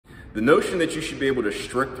The notion that you should be able to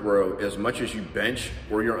strict row as much as you bench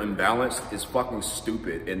or you're unbalanced is fucking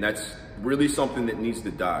stupid, and that's really something that needs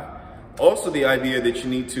to die. Also, the idea that you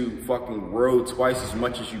need to fucking row twice as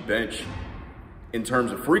much as you bench in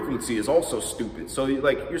terms of frequency is also stupid. So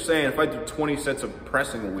like you're saying, if I do 20 sets of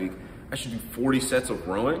pressing a week, I should do 40 sets of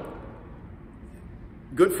rowing?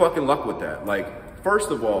 Good fucking luck with that. Like,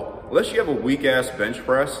 first of all, unless you have a weak ass bench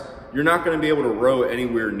press, you're not gonna be able to row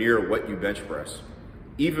anywhere near what you bench press,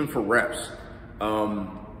 even for reps.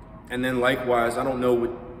 And then likewise, I don't know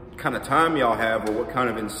what kind of time y'all have or what kind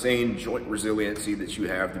of insane joint resiliency that you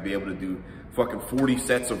have to be able to do fucking 40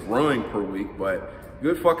 sets of rowing per week, but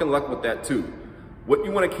good fucking luck with that too. What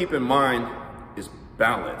you want to keep in mind is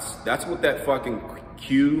balance. That's what that fucking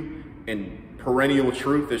Q and perennial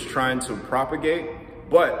truth is trying to propagate,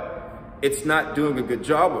 but it's not doing a good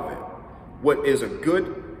job of it. What is a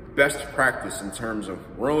good best practice in terms of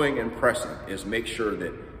rowing and pressing is make sure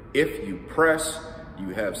that if you press, you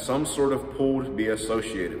have some sort of pull to be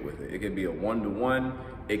associated with it. It could be a 1-to-1,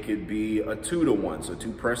 it could be a 2-to-1, so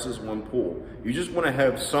 2 presses, 1 pull. You just want to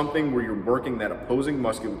have something where you're working that opposing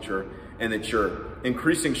musculature and that you're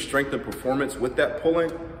increasing strength and performance with that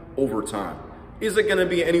pulling over time. Is it going to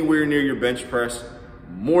be anywhere near your bench press?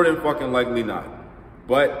 More than fucking likely not.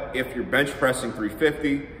 But if you're bench pressing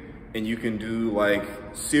 350 and you can do like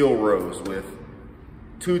seal rows with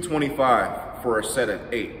 225 for a set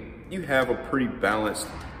of 8, you have a pretty balanced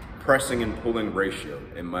pressing and pulling ratio,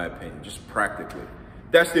 in my opinion, just practically.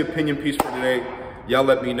 That's the opinion piece for today. Y'all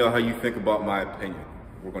let me know how you think about my opinion.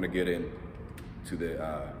 We're gonna get into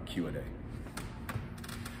the Q&A.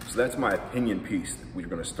 So that's my opinion piece that we're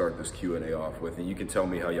gonna start this Q&A off with, and you can tell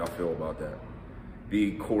me how y'all feel about that.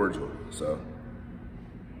 Be cordial, so.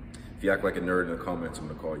 If you act like a nerd in the comments, I'm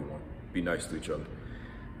gonna call you one. Be nice to each other.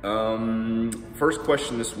 First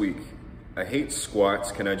question this week. I hate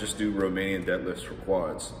squats. Can I just do Romanian deadlifts for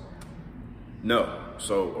quads? No.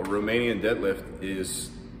 So a Romanian deadlift is,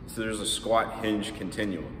 so there's a squat hinge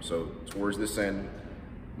continuum. So towards this end,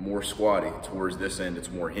 more squatty. Towards this end, it's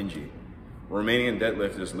more hingy. Romanian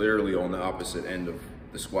deadlift is literally on the opposite end of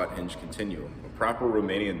the squat hinge continuum. A proper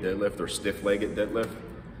Romanian deadlift or stiff-legged deadlift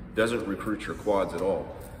doesn't recruit your quads at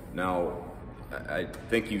all. Now, I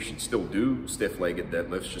think you should still do stiff-legged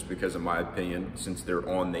deadlifts just because, in my opinion, since they're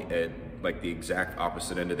on the edge, like the exact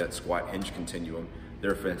opposite end of that squat hinge continuum,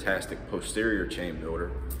 they're a fantastic posterior chain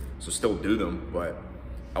builder. So still do them, but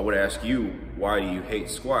I would ask you, why do you hate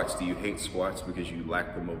squats? Do you hate squats because you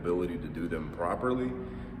lack the mobility to do them properly?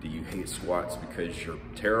 Do you hate squats because you're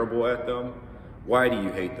terrible at them? Why do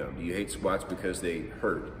you hate them? Do you hate squats because they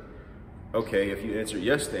hurt? Okay, if you answer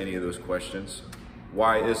yes to any of those questions,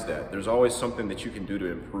 why is that? There's always something that you can do to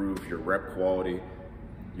improve your rep quality,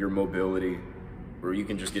 your mobility, or you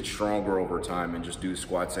can just get stronger over time and just do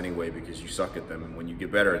squats anyway because you suck at them, and when you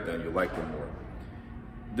get better at them, you like them more.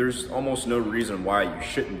 There's almost no reason why you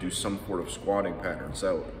shouldn't do some sort of squatting pattern.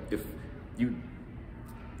 So if you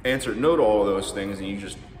answer no to all of those things and you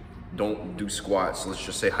just don't do squats, let's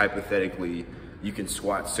just say hypothetically you can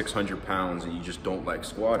squat 600 pounds and you just don't like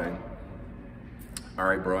squatting, all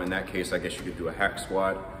right, bro, in that case, I guess you could do a hack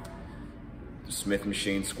squat, Smith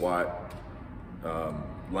machine squat,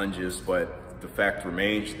 lunges, but the fact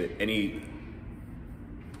remains that any,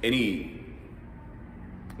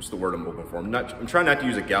 what's the word I'm looking for? I'm trying not to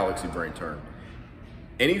use a galaxy brain term.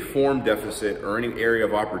 Any form deficit or any area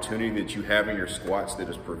of opportunity that you have in your squats that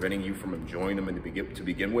is preventing you from enjoying them to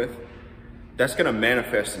begin with, that's gonna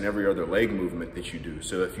manifest in every other leg movement that you do.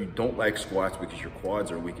 So if you don't like squats because your quads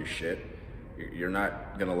are weak as shit, you're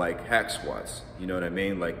not gonna like hack squats. You know what I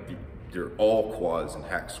mean? Like, they're all quads and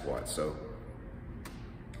hack squats. So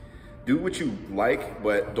do what you like,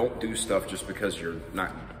 but don't do stuff just because you're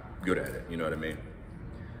not good at it. You know what I mean?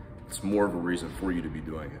 It's more of a reason for you to be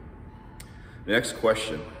doing it. The next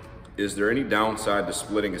question, is there any downside to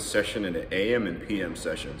splitting a session into AM and PM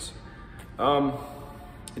sessions?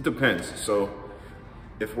 It depends. So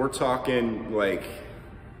if we're talking like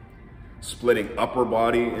splitting upper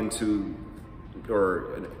body into,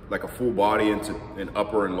 or like a full body into an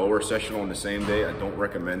upper and lower session on the same day, I don't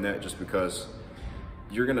recommend that, just because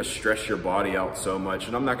you're gonna stress your body out so much.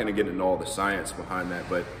 And I'm not gonna get into all the science behind that,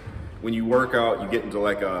 but when you work out, you get into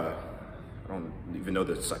like a, I don't even know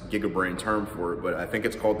the gigabrain term for it, but I think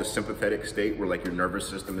it's called the sympathetic state, where like your nervous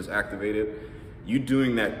system is activated. You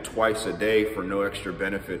doing that twice a day for no extra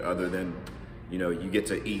benefit other than, you know, you get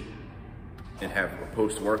to eat and have a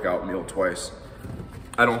post-workout meal twice,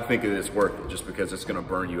 I don't think it is worth it, just because it's gonna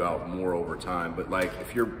burn you out more over time. But like,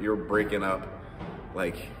 if you're breaking up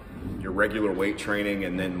like your regular weight training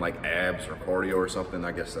and then like abs or cardio or something,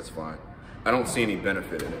 I guess that's fine. I don't see any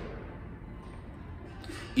benefit in it.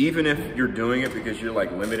 even if you're doing it because you're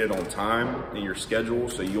like limited on time in your schedule,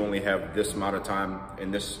 so you only have this amount of time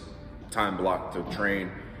and this time block to train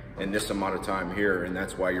and this amount of time here, and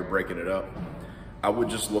that's why you're breaking it up, I would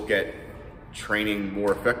just look at training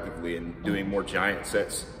more effectively and doing more giant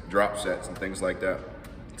sets, drop sets, and things like that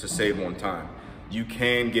to save on time. You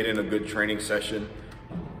can get in a good training session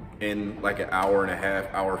in like an hour and a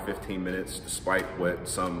half, hour 15 minutes, despite what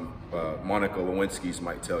some Monica Lewinsky's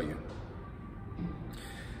might tell you.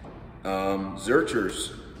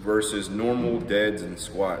 Zerchers versus normal deads and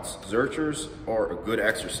squats. Zerchers are a good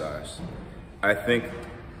exercise. I think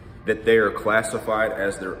that they are classified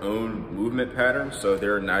as their own movement pattern, so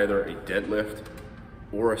they're neither a deadlift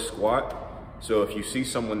or a squat. So if you see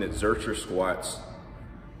someone that Zercher squats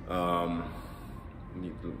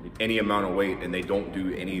any amount of weight and they don't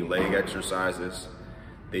do any leg exercises,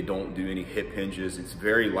 they don't do any hip hinges, it's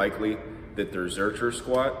very likely that their Zercher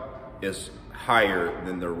squat is higher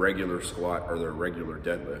than their regular squat or their regular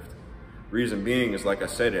deadlift. Reason being is, like I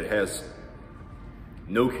said, it has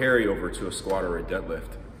no carryover to a squat or a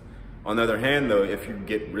deadlift. On the other hand though, if you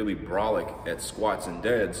get really brolic at squats and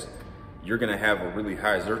deads, you're gonna have a really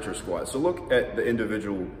high Zercher squat. So look at the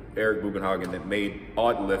individual Eric Bugenhagen that made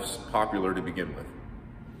odd lifts popular to begin with.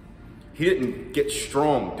 He didn't get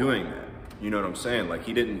strong doing that. You know what I'm saying? Like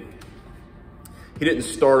he didn't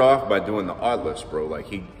start off by doing the odd lifts, bro. Like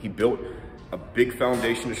he built a big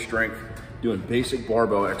foundation of strength doing basic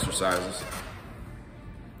barbell exercises.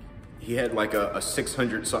 He had like a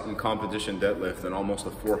 600 something competition deadlift and almost a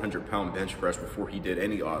 400-pound bench press before he did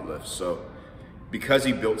any odd lifts. So because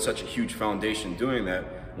he built such a huge foundation doing that,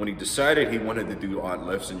 when he decided he wanted to do odd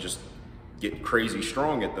lifts and just get crazy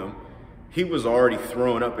strong at them, he was already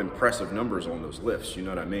throwing up impressive numbers on those lifts, you know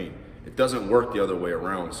what I mean? It doesn't work the other way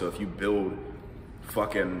around. So if you build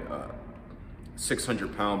fucking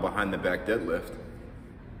 600-pound behind the back deadlift,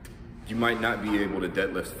 you might not be able to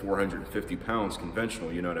deadlift 450 pounds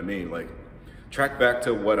conventional, you know what I mean? Like, track back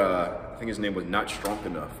to what, I think his name was Not Strong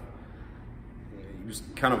Enough. He was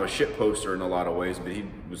kind of a shit poster in a lot of ways, but he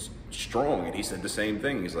was strong, and he said the same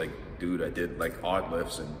thing. He's like, dude, I did like odd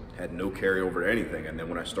lifts and had no carryover to anything, and then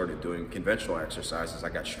when I started doing conventional exercises, I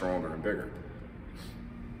got stronger and bigger.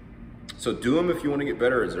 So do them if you want to get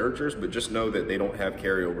better at Zerchers, but just know that they don't have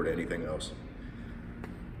carryover to anything else.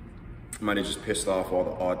 Might have just pissed off all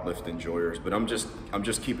the odd lift enjoyers, but I'm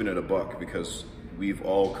just keeping it a buck because we've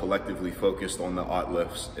all collectively focused on the odd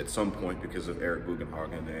lifts at some point because of Eric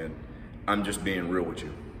Bugenhagen, and I'm just being real with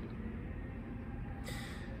you.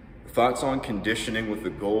 Thoughts on conditioning with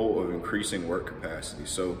the goal of increasing work capacity.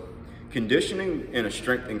 So conditioning in a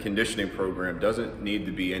strength and conditioning program doesn't need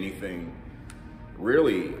to be anything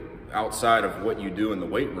really outside of what you do in the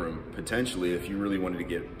weight room, potentially, if you really wanted to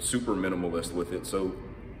get super minimalist with it. So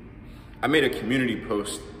I made a community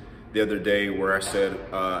post the other day where I said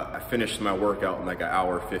I finished my workout in like an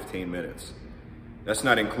hour, 15 minutes. That's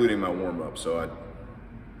not including my warm-up. So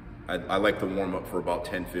I like to warm up for about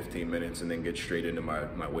 10, 15 minutes and then get straight into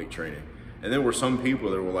my weight training. And there were some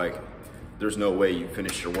people that were like, there's no way you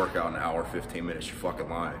finish your workout in an hour, 15 minutes, you're fucking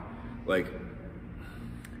lying. Like,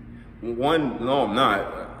 one, no, I'm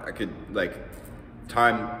not. I could like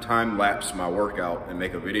time lapse my workout and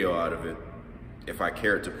make a video out of it if I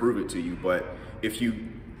cared to prove it to you. But if you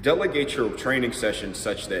delegate your training sessions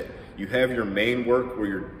such that you have your main work where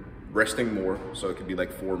you're resting more, so it could be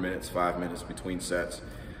like 4 minutes, 5 minutes between sets,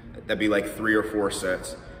 that'd be like 3 or 4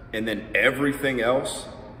 sets, and then everything else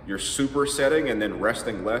you're supersetting and then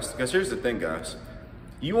resting less. Because here's the thing, guys,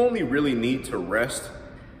 you only really need to rest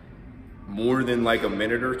more than like a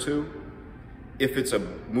minute or two if it's a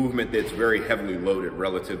movement that's very heavily loaded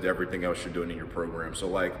relative to everything else you're doing in your program. So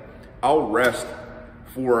like, I'll rest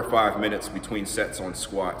 4 or 5 minutes between sets on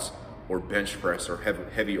squats or bench press or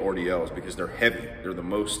heavy RDLs because they're heavy. They're the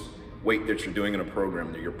most weight that you're doing in a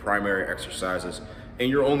program. They're your primary exercises, and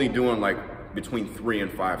you're only doing like between 3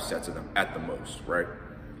 and 5 sets of them at the most, right?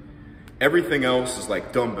 Everything else is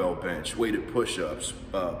like dumbbell bench, weighted push-ups,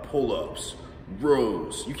 pull-ups,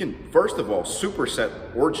 rows. You can, first of all,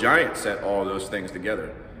 superset or giant set all those things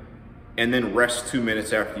together and then rest 2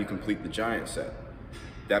 minutes after you complete the giant set.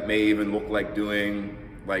 That may even look like doing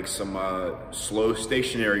like some slow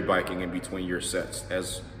stationary biking in between your sets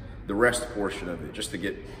as the rest portion of it, just to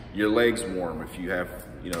get your legs warm if you have,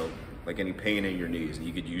 you know, like any pain in your knees. And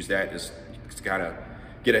you could use that as kind of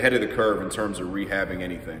get ahead of the curve in terms of rehabbing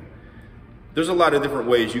anything. There's a lot of different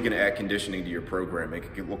ways you can add conditioning to your program.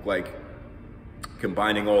 It could look like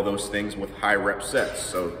combining all those things with high rep sets.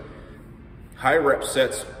 So high rep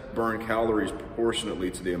sets burn calories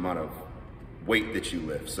proportionately to the amount of weight that you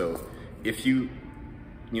lift. So if you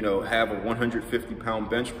have a 150-pound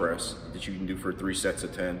bench press that you can do for 3 sets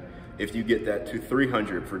of 10. If you get that to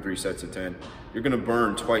 300 for 3 sets of 10, you're gonna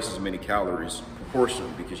burn twice as many calories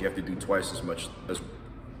proportionally because you have to do twice as much as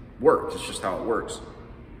work. It's just how it works.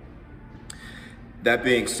 That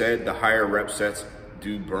being said, the higher rep sets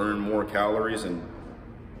do burn more calories and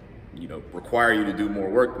require you to do more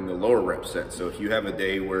work than the lower rep set. So if you have a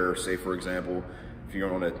day where, say for example, if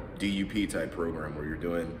you're on a DUP type program where you're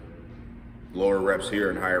doing lower reps here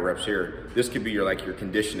and higher reps here, this could be your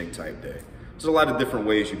conditioning type day. There's a lot of different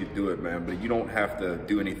ways you could do it, man, but you don't have to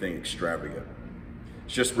do anything extravagant.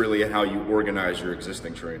 It's just really how you organize your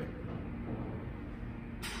existing training.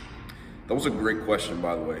 That was a great question,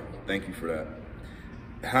 by the way. Thank you for that.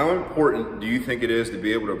 How important do you think it is to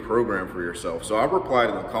be able to program for yourself? So I'll reply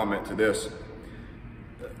to the comment to this.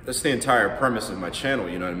 That's the entire premise of my channel,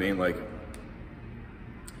 you know what I mean?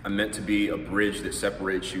 I'm meant to be a bridge that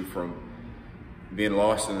separates you from being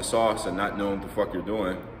lost in the sauce and not knowing what the fuck you're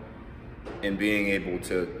doing, and being able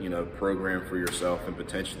to, program for yourself and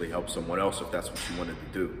potentially help someone else if that's what you wanted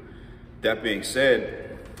to do. That being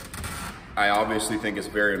said, I obviously think it's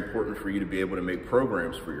very important for you to be able to make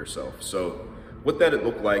programs for yourself. So what that would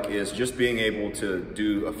look like is just being able to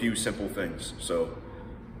do a few simple things. So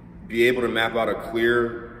be able to map out a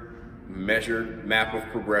clear, measured map of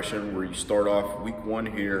progression where you start off week 1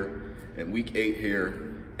 here and week 8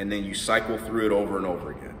 here, and then you cycle through it over and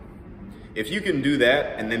over again. If you can do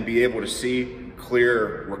that and then be able to see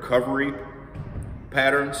clear recovery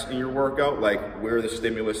patterns in your workout, like where the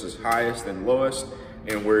stimulus is highest and lowest,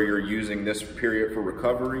 and where you're using this period for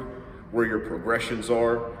recovery, where your progressions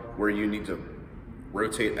are, where you need to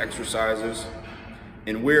rotate exercises,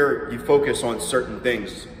 and where you focus on certain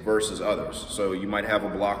things versus others. So you might have a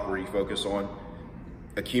block where you focus on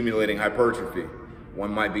accumulating hypertrophy.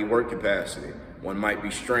 One might be work capacity, one might be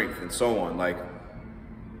strength, and so on.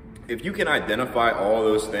 If you can identify all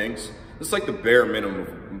those things, it's like the bare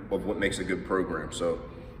minimum of what makes a good program. So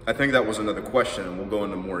I think that was another question, and we'll go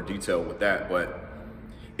into more detail with that. But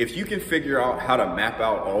if you can figure out how to map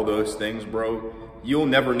out all those things, bro, you'll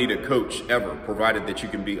never need a coach ever, provided that you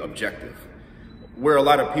can be objective. Where a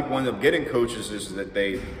lot of people end up getting coaches is that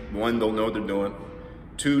they, 1, don't know what they're doing,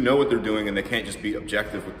 2, know what they're doing and they can't just be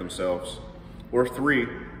objective with themselves, or 3,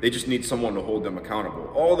 they just need someone to hold them accountable.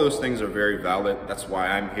 All those things are very valid. That's why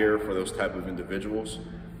I'm here for those type of individuals.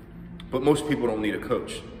 But most people don't need a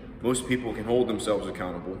coach. Most people can hold themselves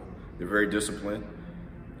accountable. They're very disciplined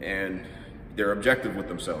and they're objective with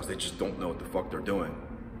themselves. They just don't know what the fuck they're doing.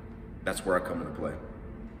 That's where I come into play.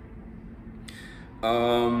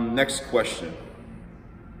 Next question.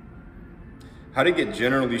 How to get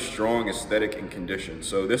generally strong, aesthetic, and conditioned.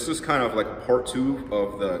 So this is kind of like a part 2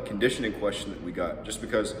 of the conditioning question that we got, just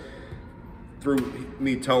because through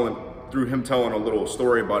him telling a little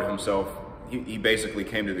story about himself, he basically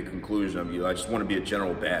came to the conclusion of, I just want to be a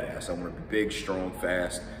general badass. I want to be big, strong,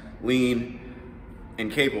 fast, lean, and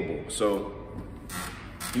capable. So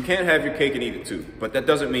you can't have your cake and eat it too, but that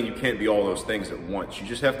doesn't mean you can't be all those things at once. You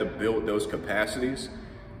just have to build those capacities,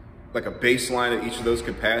 like a baseline of each of those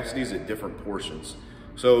capacities at different portions.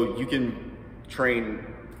 So you can train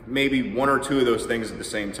maybe 1 or 2 of those things at the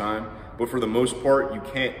same time, but for the most part, you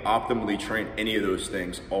can't optimally train any of those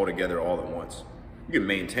things all together all at once. You can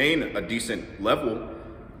maintain a decent level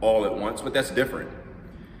all at once, but that's different.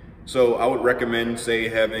 So I would recommend, say,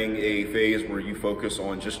 having a phase where you focus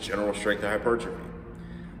on just general strength and hypertrophy.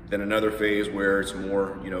 Then another phase where it's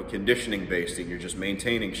more, conditioning based and you're just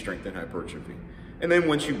maintaining strength and hypertrophy. And then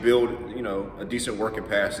once you build, a decent work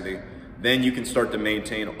capacity, then you can start to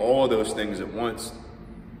maintain all of those things at once,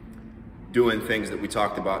 doing things that we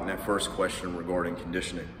talked about in that first question regarding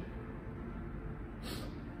conditioning.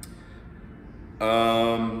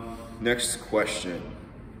 Next question.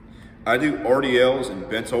 I do RDLs and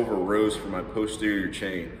bent over rows for my posterior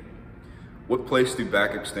chain. What place do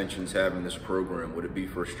back extensions have in this program? Would it be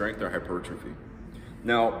for strength or hypertrophy?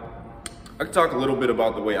 Now, I can talk a little bit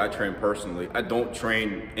about the way I train personally. I don't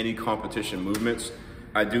train any competition movements.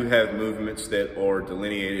 I do have movements that are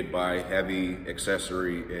delineated by heavy,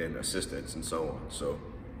 accessory, and assistance, and so on. So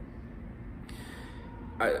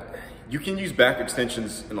you can use back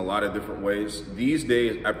extensions in a lot of different ways. These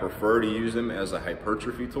days, I prefer to use them as a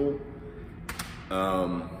hypertrophy tool,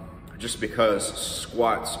 just because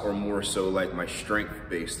squats are more so like my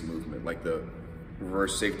strength-based movement, like the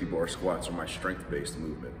reverse safety bar squats are my strength-based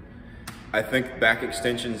movement. I think back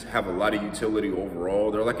extensions have a lot of utility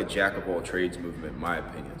overall. They're like a jack of all trades movement, in my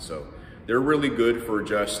opinion. So they're really good for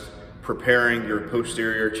just preparing your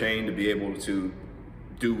posterior chain to be able to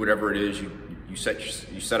do whatever it is you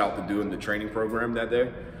set out to do in the training program that day.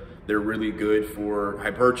 They're really good for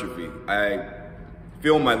hypertrophy. I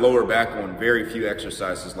feel my lower back on very few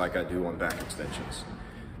exercises like I do on back extensions.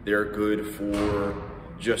 They're good for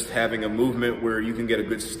just having a movement where you can get a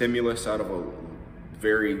good stimulus out of a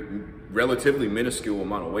very relatively minuscule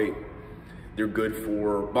amount of weight. They're good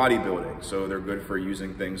for bodybuilding, so they're good for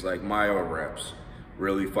using things like myo reps,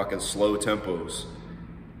 really fucking slow tempos.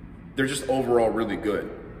 They're just overall really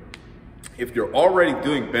good. If you're already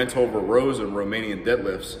doing bent over rows and Romanian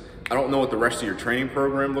deadlifts, I don't know what the rest of your training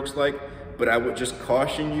program looks like, but I would just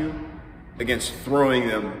caution you against throwing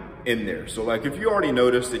them in there. So like if you already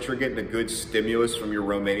notice that you're getting a good stimulus from your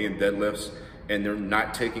Romanian deadlifts and they're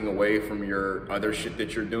not taking away from your other shit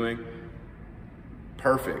that you're doing,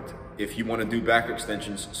 perfect. If you want to do back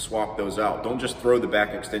extensions, swap those out. Don't just throw the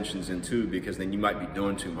back extensions in too, because then you might be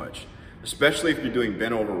doing too much. Especially if you're doing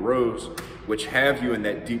bent over rows, which have you in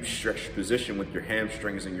that deep stretched position with your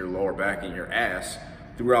hamstrings and your lower back and your ass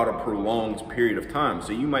throughout a prolonged period of time.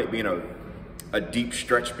 So you might be in a deep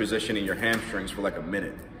stretch position in your hamstrings for like a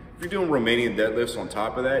minute. If you're doing Romanian deadlifts on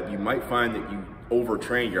top of that, you might find that you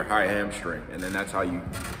overtrain your high hamstring, and then that's how you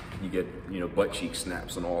get, you know, butt cheek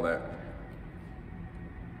snaps and all that.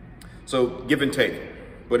 So give and take,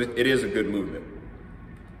 but it is a good movement.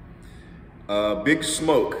 Big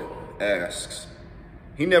Smoke asks,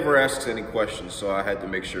 he never asks any questions, so I had to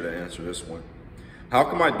make sure to answer this one. How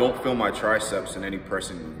come I don't feel my triceps in any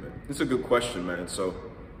pressing movement? It's a good question, man. So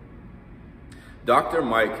Dr.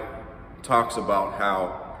 Mike talks about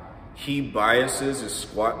how he biases his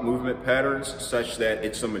squat movement patterns such that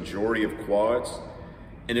it's a majority of quads.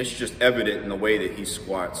 And it's just evident in the way that he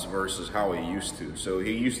squats versus how he used to. So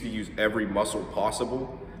he used to use every muscle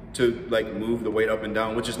possible to like move the weight up and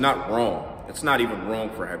down, which is not wrong. It's not even wrong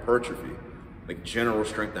for hypertrophy, like general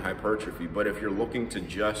strength and hypertrophy. But if you're looking to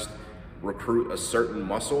just recruit a certain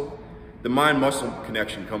muscle, the mind-muscle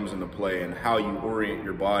connection comes into play, and how you orient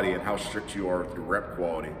your body and how strict you are with your rep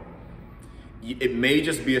quality. It may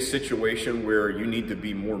just be a situation where you need to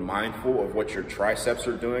be more mindful of what your triceps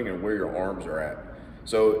are doing and where your arms are at.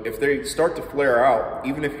 So if they start to flare out,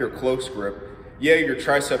 even if you're close grip, yeah, your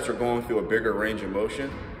triceps are going through a bigger range of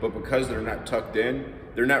motion, but because they're not tucked in,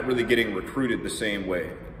 they're not really getting recruited the same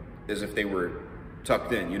way as if they were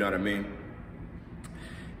tucked in, you know what I mean?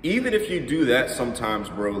 Even if you do that sometimes,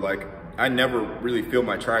 bro, like I never really feel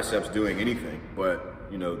my triceps doing anything, but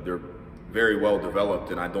you know, they're very well developed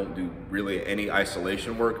and I don't do really any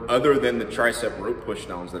isolation work other than the tricep rope push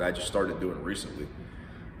downs that I just started doing recently.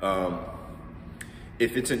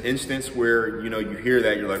 If it's an instance where, you know, you hear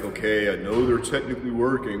that, you're like, okay, I know they're technically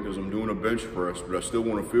working because I'm doing a bench press, but I still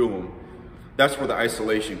want to feel them. That's where the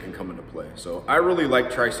isolation can come into play. So I really like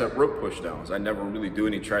tricep rope push downs. I never really do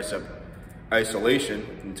any tricep isolation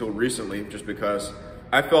until recently, just because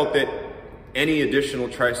I felt that any additional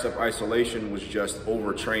tricep isolation was just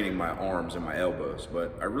overtraining my arms and my elbows.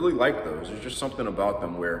 But I really like those. There's just something about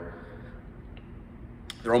them where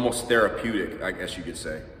they're almost therapeutic, I guess you could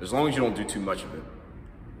say, as long as you don't do too much of it.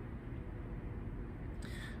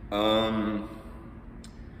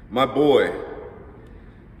 My boy,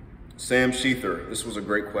 Sam Sheether, this was a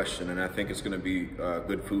great question, and I think it's going to be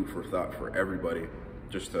good food for thought for everybody,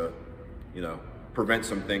 just to, you know, prevent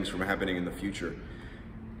some things from happening in the future.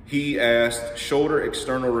 He asked, shoulder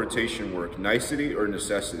external rotation work, nicety or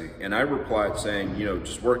necessity? And I replied saying, you know,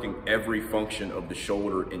 just working every function of the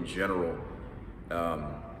shoulder in general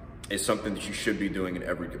is something that you should be doing in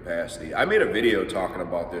every capacity. I made a video talking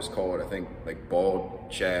about this called, I think, like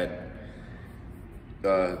Bald Chad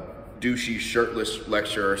Douchey Shirtless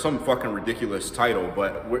Lecture or some fucking ridiculous title.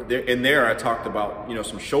 But in there I talked about, you know,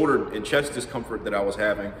 some shoulder and chest discomfort that I was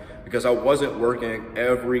having because I wasn't working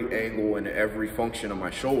every angle and every function of my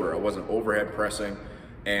shoulder. I wasn't overhead pressing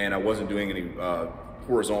and I wasn't doing any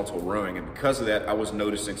horizontal rowing. And because of that, I was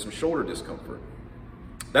noticing some shoulder discomfort.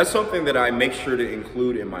 That's something that I make sure to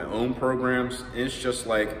include in my own programs. And it's just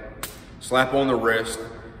like slap on the wrist.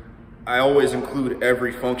 I always include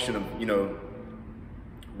every function of, you know,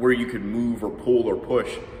 where you could move or pull or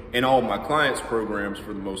push in all my clients' programs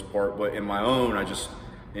for the most part. But in my own, I just,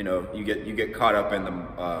 you know, you get caught up in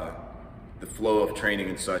the flow of training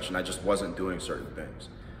and such, and I just wasn't doing certain things.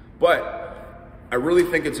 But I really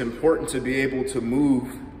think it's important to be able to move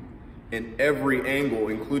in every angle,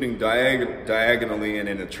 including diagonally and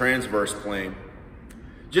in a transverse plane,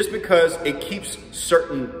 just because it keeps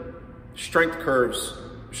certain strength curves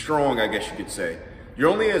strong, I guess you could say. You're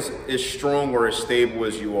only as strong or as stable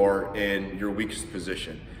as you are in your weakest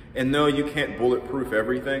position. And no, you can't bulletproof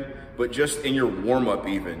everything, but just in your warm-up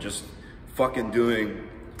even, just fucking doing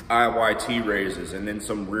IYT raises and then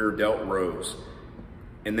some rear delt rows,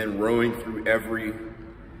 and then rowing through every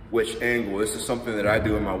which angle. This is something that I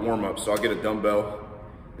do in my warm-up. So I'll get a dumbbell,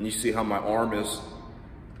 and you see how my arm is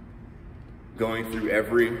going through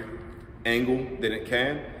every angle that it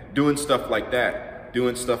can. Doing stuff like that.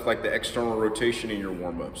 Doing stuff like the external rotation in your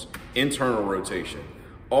warm-ups, internal rotation.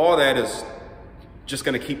 All that is just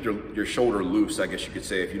gonna keep your shoulder loose, I guess you could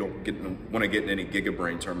say, if you don't want to get in any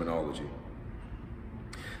gigabrain terminology.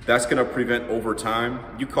 That's gonna prevent over time.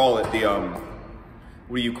 You call it the,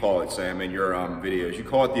 what do you call it, Sam, in your videos? You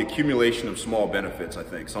call it the accumulation of small benefits, I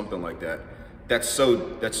think, something like that. That's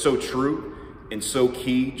so true and so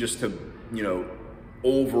key just to, you know,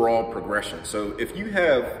 overall progression. So if you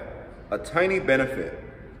have a tiny benefit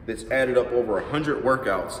that's added up over 100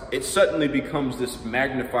 workouts, it suddenly becomes this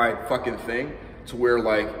magnified fucking thing to where,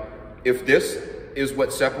 like, if this is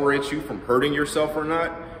what separates you from hurting yourself or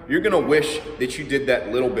not, you're gonna wish that you did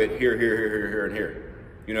that little bit here, and here.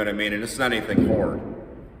 You know what I mean? And it's not anything hard.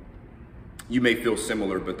 You may feel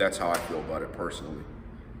similar, but that's how I feel about it personally.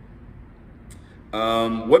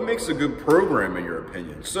 What makes a good program in your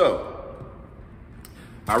opinion? So,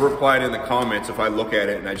 I replied in the comments if I look at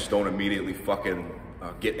it and I just don't immediately fucking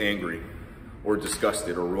get angry or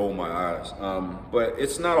disgusted or roll my eyes. But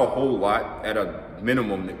it's not a whole lot at a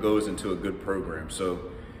minimum that goes into a good program.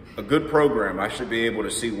 So a good program, I should be able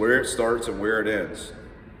to see where it starts and where it ends,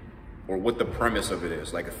 or what the premise of it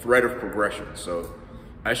is, like a thread of progression. So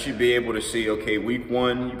I should be able to see, okay, week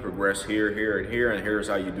 1, you progress here, here, and here, and here's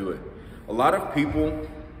how you do it. A lot of people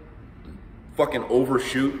fucking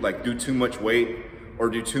overshoot, like do too much weight, or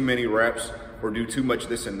do too many reps, or do too much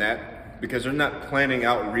this and that, because they're not planning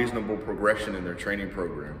out reasonable progression in their training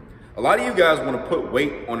program. A lot of you guys want to put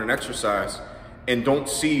weight on an exercise and don't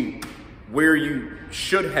see where you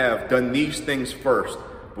should have done these things first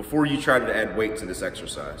before you try to add weight to this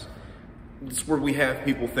exercise. It's where we have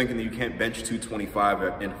people thinking that you can't bench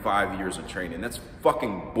 225 in 5 years of training. That's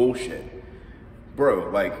fucking bullshit. Bro,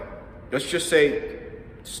 like, let's just say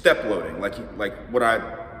step loading, like what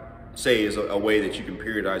I say is a way that you can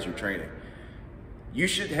periodize your training. You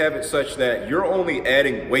should have it such that you're only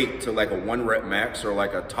adding weight to like a 1 rep max or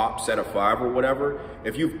like a top set of 5 or whatever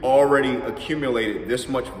if you've already accumulated this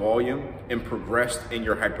much volume and progressed in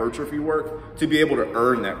your hypertrophy work to be able to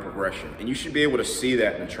earn that progression. And you should be able to see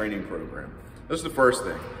that in the training program. That's the first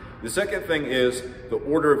thing. The second thing is the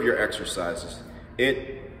order of your exercises. And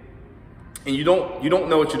you don't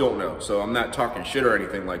know what you don't know. So I'm not talking shit or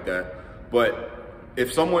anything like that. But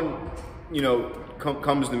if someone, you know,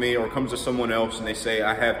 comes to me or comes to someone else and they say,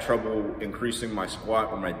 I have trouble increasing my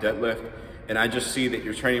squat or my deadlift, and I just see that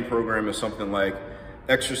your training program is something like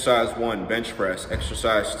exercise 1, bench press,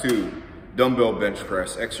 exercise 2, dumbbell bench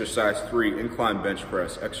press, exercise 3, incline bench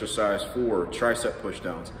press, exercise 4, tricep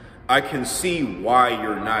pushdowns, I can see why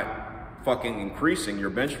you're not fucking increasing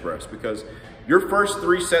your bench press, because your first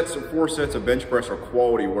 3 sets or 4 sets of bench press are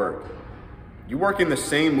quality work. You work in the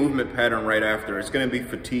same movement pattern right after, it's gonna be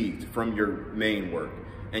fatigued from your main work.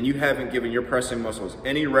 And you haven't given your pressing muscles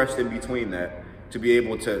any rest in between that to be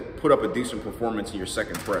able to put up a decent performance in your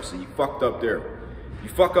second press. And you fucked up there. You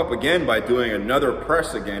fuck up again by doing another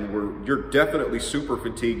press again where you're definitely super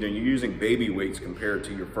fatigued and you're using baby weights compared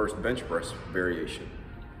to your first bench press variation.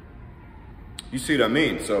 You see what I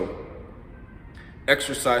mean? So,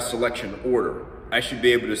 exercise selection order. I should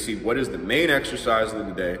be able to see what is the main exercise of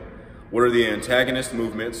the day. What are the antagonist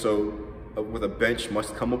movements? So with a bench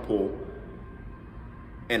must come a pull,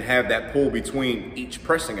 and have that pull between each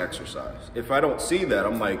pressing exercise. If I don't see that,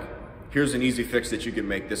 I'm like, here's an easy fix that you can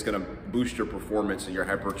make that's gonna boost your performance and your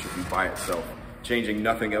hypertrophy by itself, changing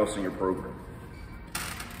nothing else in your program.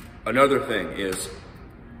 Another thing is,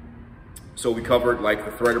 so we covered like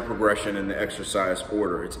the thread of progression and the exercise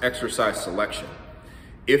order. It's exercise selection.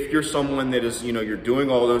 If you're someone that is, you know, you're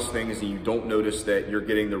doing all those things and you don't notice that you're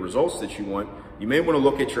getting the results that you want, you may want to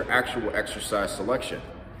look at your actual exercise selection.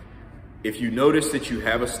 If you notice that you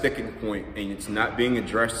have a sticking point and it's not being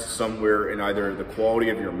addressed somewhere in either the quality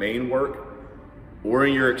of your main work or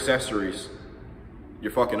in your accessories,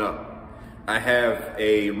 you're fucking up. I have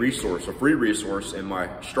a resource, a free resource in my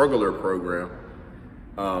Struggler program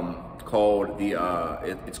called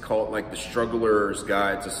it's called like the Struggler's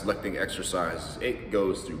Guide to Selecting Exercises. It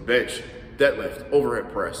goes through bench, deadlift,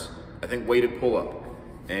 overhead press, I think weighted pull-up,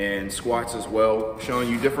 and squats as well, showing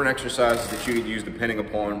you different exercises that you could use depending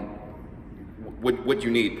upon what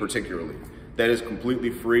you need particularly. That is completely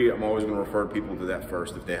free. I'm always gonna refer people to that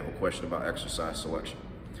first if they have a question about exercise selection.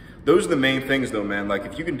 Those are the main things though, man. Like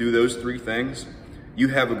if you can do those 3 things, you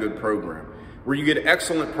have a good program. Where you get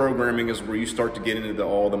excellent programming is where you start to get into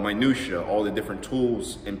all the minutia, all the different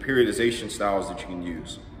tools and periodization styles that you can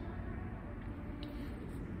use.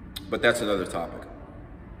 But that's another topic.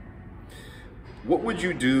 what would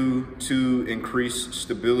you do to increase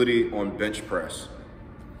stability on bench press?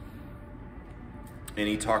 And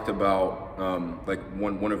he talked about like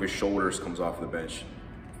one of his shoulders comes off the bench.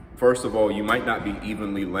 First of all, you might not be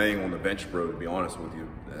evenly laying on the bench, bro, to be honest with you.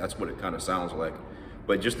 That's what it kind of sounds like.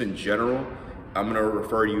 But just in general, I'm gonna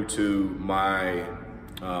refer you to my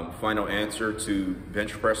final answer to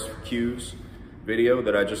bench press cues video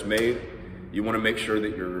that I just made. You wanna make sure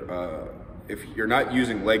that you're, if you're not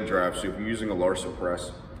using leg drive, so if you're using a Larsa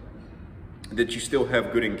press, that you still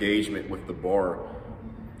have good engagement with the bar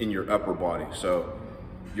in your upper body. So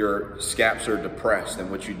your scaps are depressed,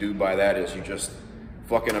 and what you do by that is you just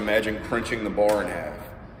fucking imagine crunching the bar in half.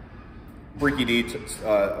 Freaky D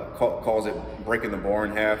calls it breaking the bar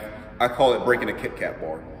in half. I call it breaking a Kit Kat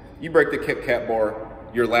bar. You break the Kit Kat bar,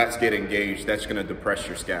 your lats get engaged, that's gonna depress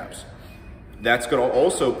your scaps. That's gonna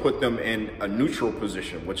also put them in a neutral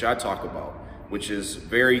position, which I talk about, which is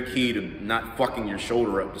very key to not fucking your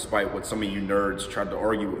shoulder up, despite what some of you nerds tried to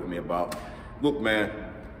argue with me about. Look, man,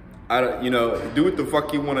 you know, do what the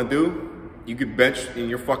fuck you wanna do. You could bench in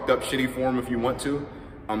your fucked up shitty form if you want to.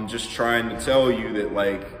 I'm just trying to tell you that,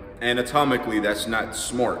 like, anatomically, that's not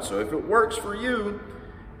smart. So if it works for you,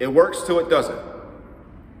 it works till it doesn't.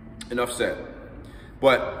 Enough said.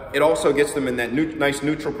 But it also gets them in that nice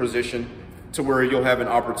neutral position to where you'll have an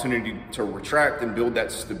opportunity to retract and build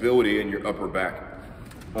that stability in your upper back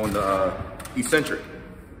on the eccentric.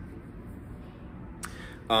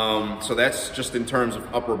 So that's just in terms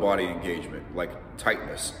of upper body engagement, like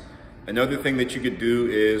tightness. Another thing that you could do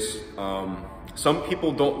is, some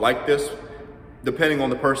people don't like this, depending on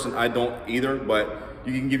the person. I don't either, but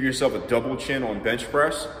you can give yourself a double chin on bench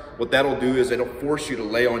press. What that'll do is it'll force you to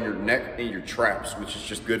lay on your neck and your traps, which is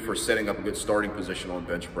just good for setting up a good starting position on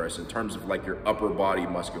bench press in terms of like your upper body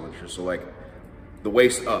musculature. So like the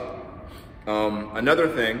waist up. Another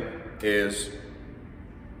thing is,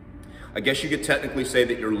 I guess you could technically say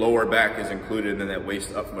that your lower back is included in that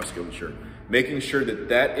waist up musculature. Making sure that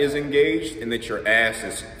that is engaged and that your ass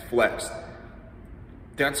is flexed.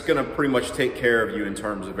 That's gonna pretty much take care of you in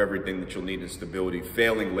terms of everything that you'll need in stability,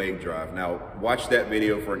 failing leg drive. Now, watch that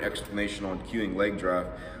video for an explanation on cueing leg drive,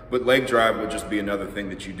 but leg drive will just be another thing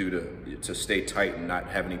that you do to stay tight and not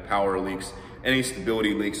have any power leaks, any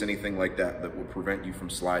stability leaks, anything like that that will prevent you from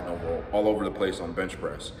sliding all over the place on bench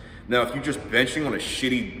press. Now, if you're just benching on a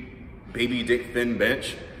shitty baby dick thin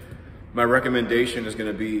bench, my recommendation is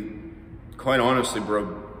gonna be, quite honestly,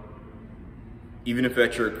 bro, even if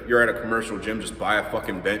you're at a commercial gym, just buy a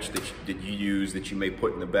fucking bench that you use, that you may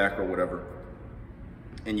put in the back or whatever,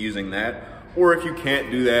 and using that. Or if you can't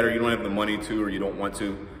do that, or you don't have the money to, or you don't want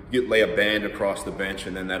to, you lay a band across the bench,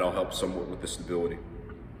 and then that'll help somewhat with the stability.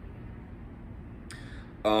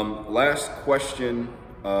 Last question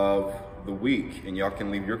of the week, and y'all can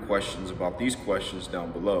leave your questions about these questions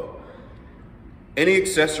down below. Any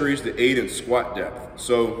accessories that aid in squat depth?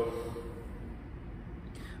 So,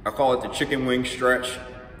 I call it the chicken wing stretch.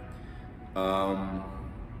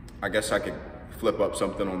 I guess I could flip up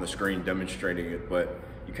something on the screen demonstrating it, but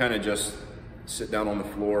you kind of just sit down on the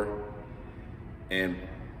floor and,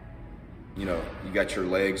 you know, you got your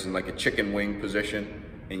legs in like a chicken wing position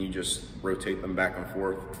and you just rotate them back and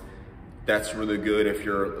forth. That's really good if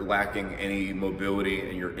you're lacking any mobility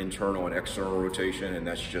in your internal and external rotation, and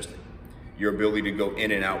that's just your ability to go in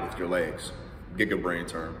and out with your legs. Giga brain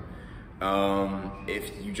term.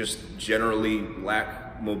 If you just generally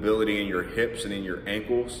lack mobility in your hips and in your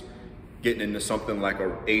ankles, getting into something like a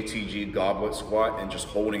ATG goblet squat and just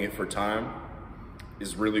holding it for time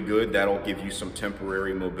is really good. That'll give you some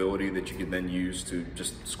temporary mobility that you can then use to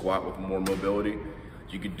just squat with more mobility.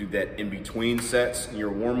 You could do that in between sets in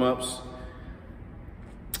your warm-ups,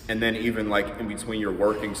 and then even like in between your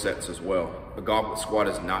working sets as well. A goblet squat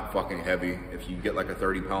is not fucking heavy. If you get like a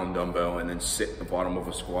 30-pound dumbbell and then sit at the bottom of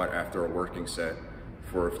a squat after a working set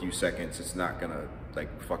for a few seconds, it's not gonna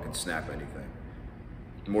like fucking snap anything,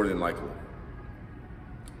 more than likely.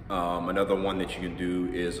 Another one that you can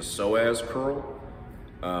do is a psoas curl.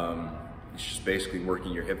 It's just basically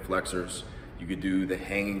working your hip flexors. You could do the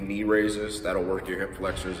hanging knee raises. That'll work your hip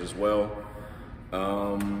flexors as well.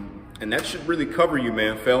 And that should really cover you,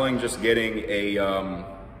 man. Failing just getting a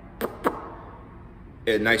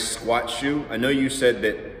nice squat shoe. I know you said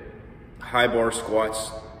that high bar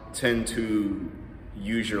squats tend to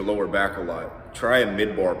use your lower back a lot. Try a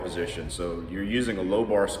mid bar position. So you're using a low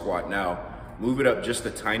bar squat now. Move it up just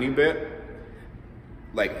a tiny bit,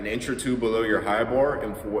 like an inch or two below your high bar.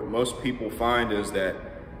 And for what most people find is that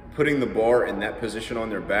putting the bar in that position on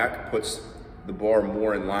their back puts the bar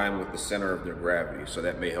more in line with the center of their gravity. So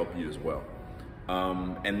that may help you as well.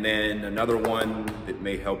 And then another one that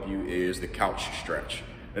may help you is the couch stretch.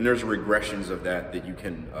 And there's regressions of that you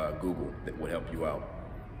can Google that would help you out.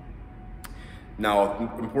 Now,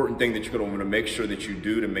 important thing that you're going to make sure that you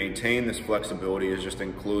do to maintain this flexibility is just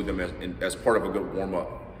include them as part of a good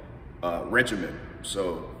warm-up regimen.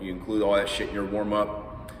 So you include all that shit in your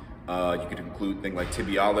warm-up. You could include things like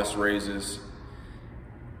tibialis raises,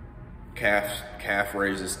 calf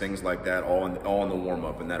raises, things like that, all in the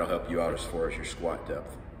warm-up, and that'll help you out as far as your squat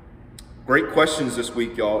depth. Great questions this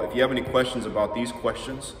week, y'all. If you have any questions about these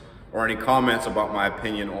questions or any comments about my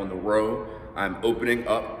opinion on the row, I'm opening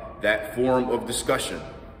up that forum of discussion.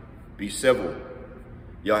 Be civil.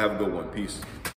 Y'all have a good one. Peace.